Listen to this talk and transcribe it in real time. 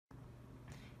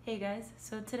Hey guys,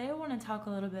 so today I want to talk a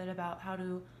little bit about how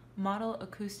to model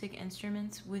acoustic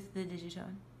instruments with the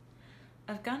Digitone.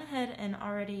 I've gone ahead and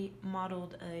already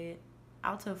modeled a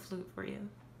alto flute for you.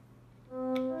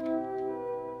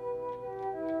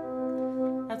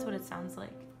 That's what it sounds like.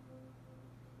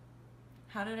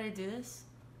 How did I do this?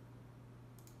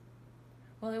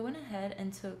 Well, I went ahead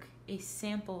and took a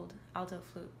sampled alto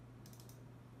flute.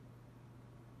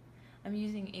 I'm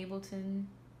using Ableton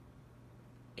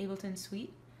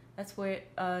Suite. That's where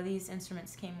these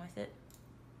instruments came with it.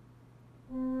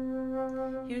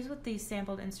 Here's what the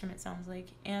sampled instrument sounds like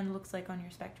and looks like on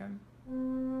your Spectrum.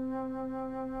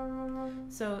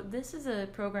 So this is a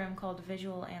program called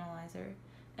Visual Analyser,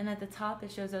 and at the top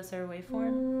it shows us our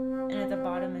waveform, and at the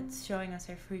bottom it's showing us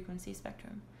our frequency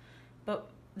spectrum. But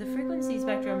the frequency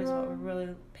spectrum is what we're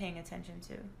really paying attention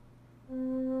to.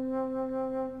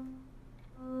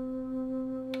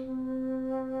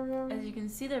 As you can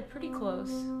see, they're pretty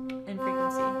close in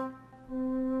frequency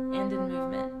and in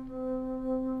movement,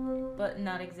 but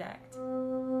not exact.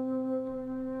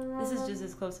 This is just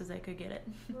as close as I could get it.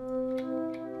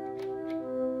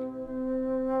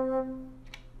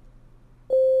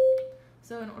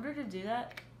 So in order to do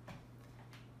that,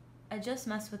 I just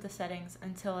messed with the settings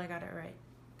until I got it right.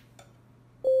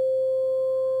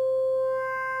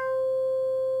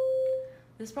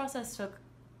 This process took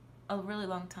a really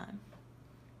long time.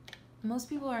 Most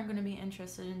people aren't going to be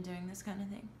interested in doing this kind of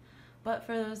thing, but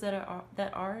for those that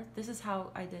are, this is how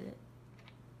I did it.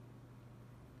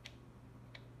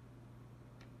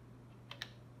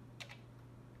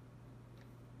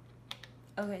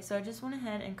 Okay, so I just went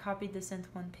ahead and copied the synth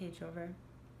 1 page over.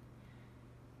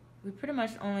 We're pretty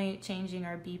much only changing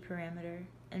our B parameter,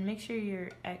 and make sure your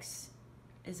X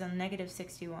is on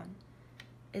 -61.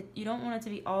 You don't want it to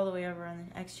be all the way over on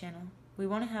the X channel. We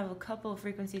want to have a couple of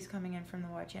frequencies coming in from the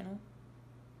Y channel.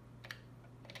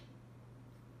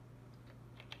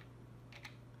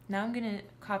 Now I'm going to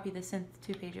copy the synth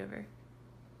 2 page over.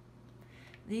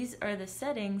 These are the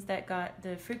settings that got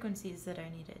the frequencies that I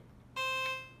needed.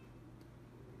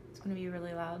 It's going to be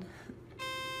really loud.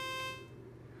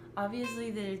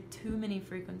 Obviously there are too many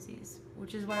frequencies,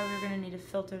 which is why we're going to need to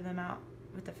filter them out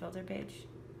with the filter page.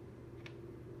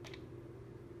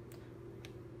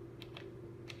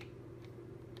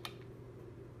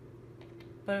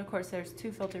 But of course there's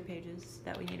 2 filter pages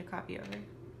that we need to copy over.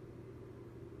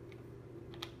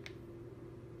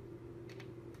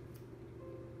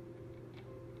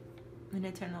 I'm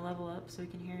going to turn the level up so we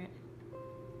can hear it.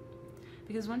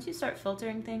 Because once you start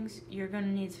filtering things, you're going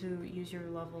to need to use your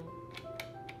level.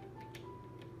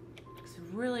 Because it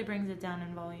really brings it down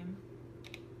in volume.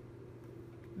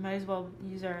 Might as well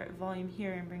use our volume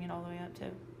here and bring it all the way up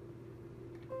too.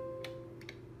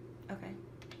 Okay.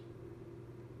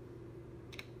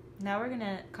 Now we're going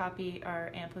to copy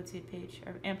our amplitude page,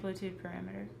 our amplitude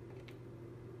parameter.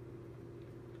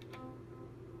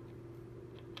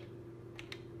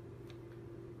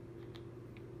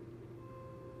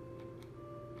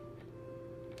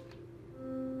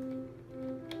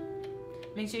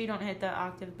 Make sure you don't hit the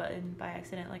octave button by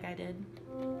accident like I did.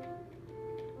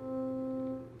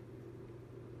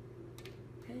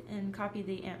 Okay, and copy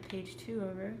the amp page 2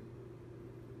 over.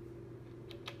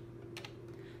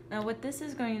 Now what this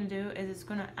is going to do is it's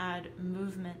going to add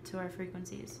movement to our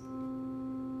frequencies.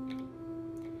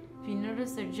 If you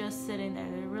notice, they're just sitting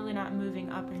there. They're really not moving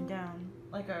up and down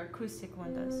like our acoustic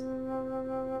one does.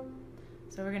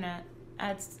 So we're going to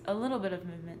add a little bit of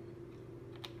movement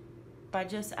by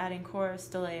just adding chorus,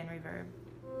 delay, and reverb.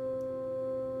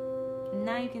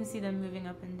 Now you can see them moving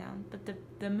up and down, but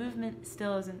the movement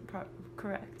still isn't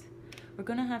correct. We're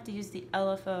going to have to use the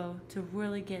LFO to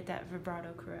really get that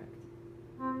vibrato correct.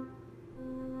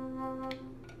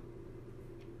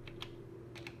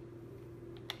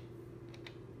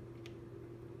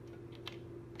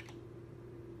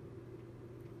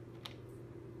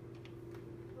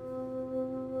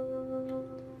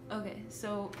 Okay,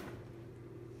 so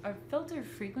our filter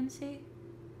frequency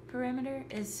parameter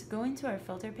is going to our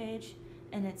filter page,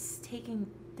 and it's taking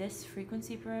this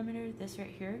frequency parameter, this right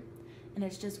here, and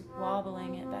it's just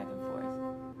wobbling it back and forth.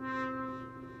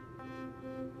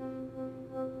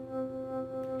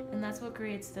 And that's what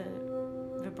creates the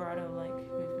vibrato-like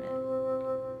movement.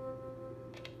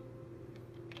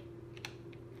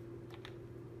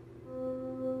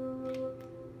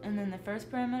 And then the first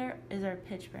parameter is our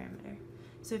pitch parameter.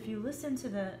 So if you listen to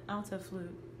the alto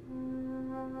flute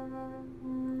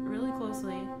really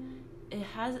closely, it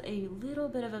has a little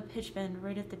bit of a pitch bend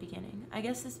right at the beginning. I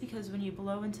guess it's because when you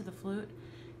blow into the flute,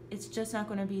 it's just not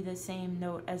going to be the same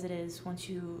note as it is once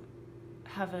you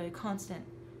have a constant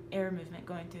air movement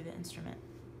going through the instrument.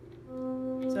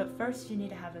 So at first you need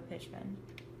to have a pitch bend.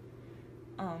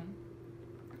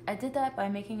 I did that by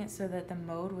making it so that the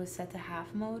mode was set to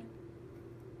half mode,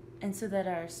 and so that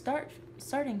our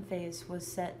starting phase was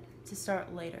set to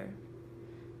start later.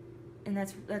 And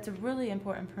that's a really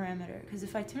important parameter, because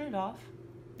if I turn it off,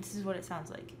 this is what it sounds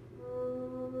like.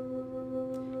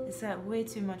 It's got way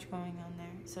too much going on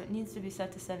there, so it needs to be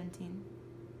set to 17.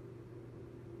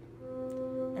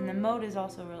 And the mode is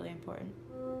also really important.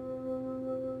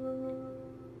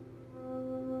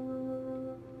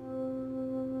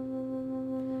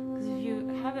 Because if you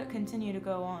have it continue to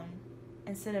go on,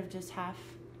 instead of just half,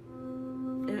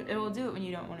 it will do it when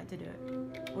you don't want it to do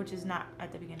it, which is not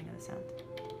at the beginning of the sound.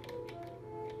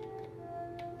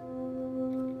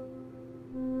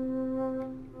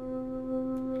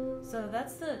 So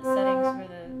that's the settings for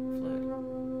the flute.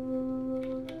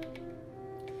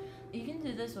 You can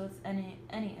do this with any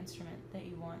instrument that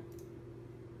you want,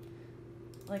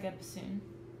 like a bassoon.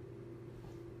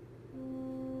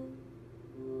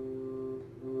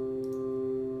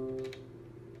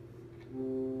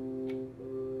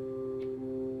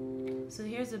 So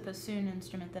here's a bassoon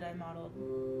instrument that I modeled.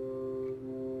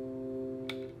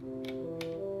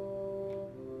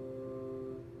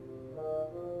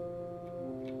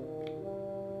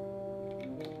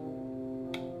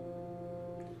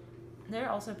 They're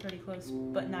also pretty close,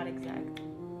 but not exact.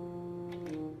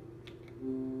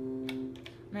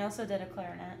 And I also did a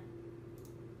clarinet.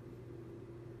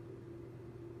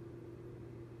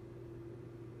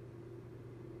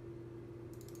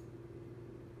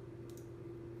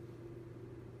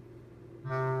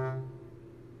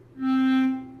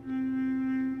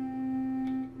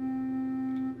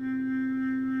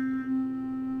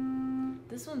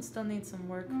 This one still needs some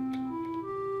work.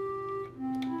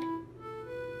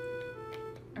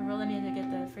 I really need to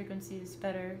get the frequencies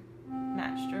better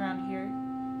matched around here,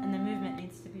 and the movement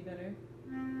needs to be better.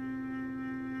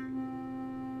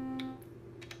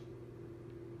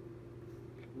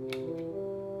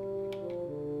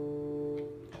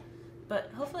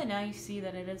 But hopefully now you see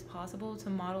that it is possible to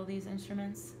model these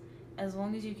instruments as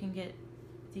long as you can get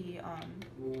the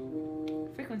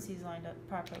frequencies lined up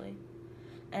properly.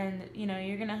 And you know,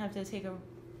 you're gonna have to take a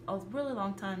really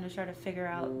long time to try to figure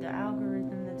out the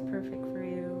algorithm that's perfect for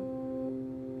you,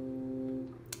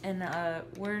 and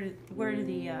where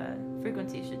the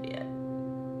frequency should be at.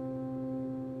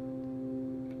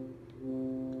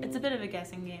 It's a bit of a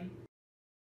guessing game.